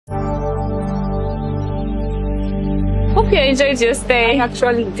hope you enjoyed your stay. I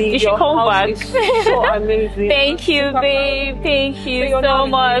actually did. You should come back. Is so amazing. Thank you, babe. Thank you so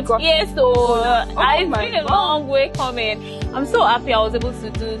much. Yes, it's been a long way coming. I'm so happy I was able to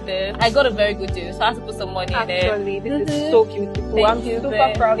do this. I got a very good deal, so I have to put some money in there. Actually, this is so beautiful. Thank I'm you, super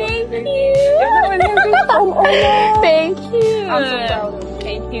babe. proud Thank of you. Thank you. I'm so proud of you.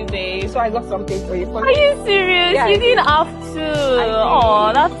 Thank you, babe. So I got something for you. Are you serious? Yeah, you didn't have to.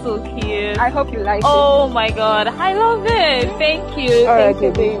 Oh, that's so cute. I hope you like it. Oh my god, I love it. Thank you. Alright,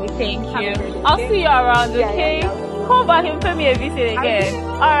 Thank you, baby. Thank you. Have a good I'll day. see you around, okay? Yeah. Come back and pay me a visit again.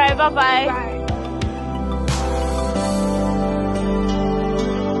 Alright, bye-bye. Bye.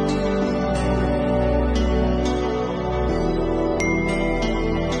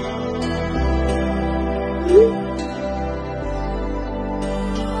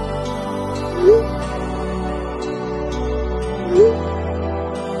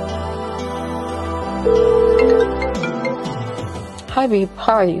 Hi babe,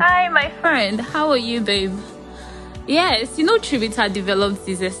 how are you? Hi, my friend. How are you, babe? Yes, you know Tribita developed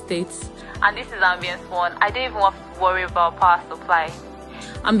these estates. And this is Ambiance 1. I don't even have to worry about power supply.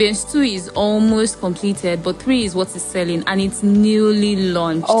 Ambience 2 is almost completed, but 3 is what is selling, and it's newly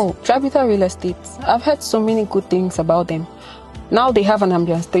launched. Oh, Tribita Real Estate. I've heard so many good things about them. Now they have an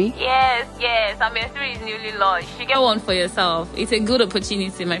Ambience 3? Yes. Ambience 3 is newly launched. You get one for yourself. It's a good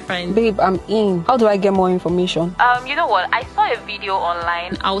opportunity, my friend. Babe, I'm in. How do I get more information? You know what? I saw a video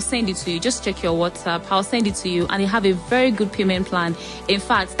online. I'll send it to you. Just check your WhatsApp. I'll send it to you. And they have a very good payment plan. In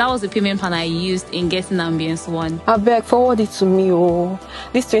fact, that was the payment plan I used in getting Ambience 1. I beg, forward it to me. Oh,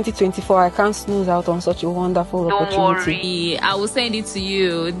 this 2024, I can't snooze out on such a wonderful opportunity. Don't worry. I will send it to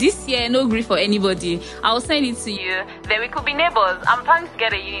you. This year, no grief for anybody. I will send it to you. Then we could be neighbors. I'm planning to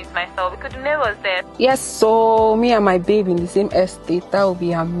get a unit myself. We could be neighbors there. Yes, so me and my babe in the same estate. That would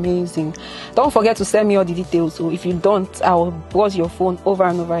be amazing. Don't forget to send me all the details. So if you don't, I will buzz your phone over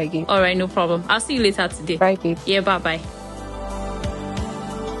and over again. All right, no problem. I'll see you later today. Bye, babe. Yeah, bye-bye.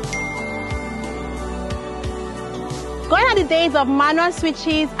 Gone are the days of manual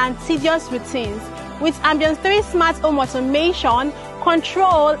switches and tedious routines. With Ambience 3 Smart Home Automation,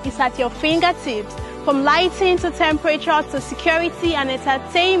 control is at your fingertips. From lighting to temperature to security and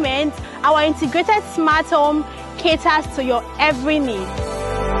entertainment, our integrated smart home caters to your every need.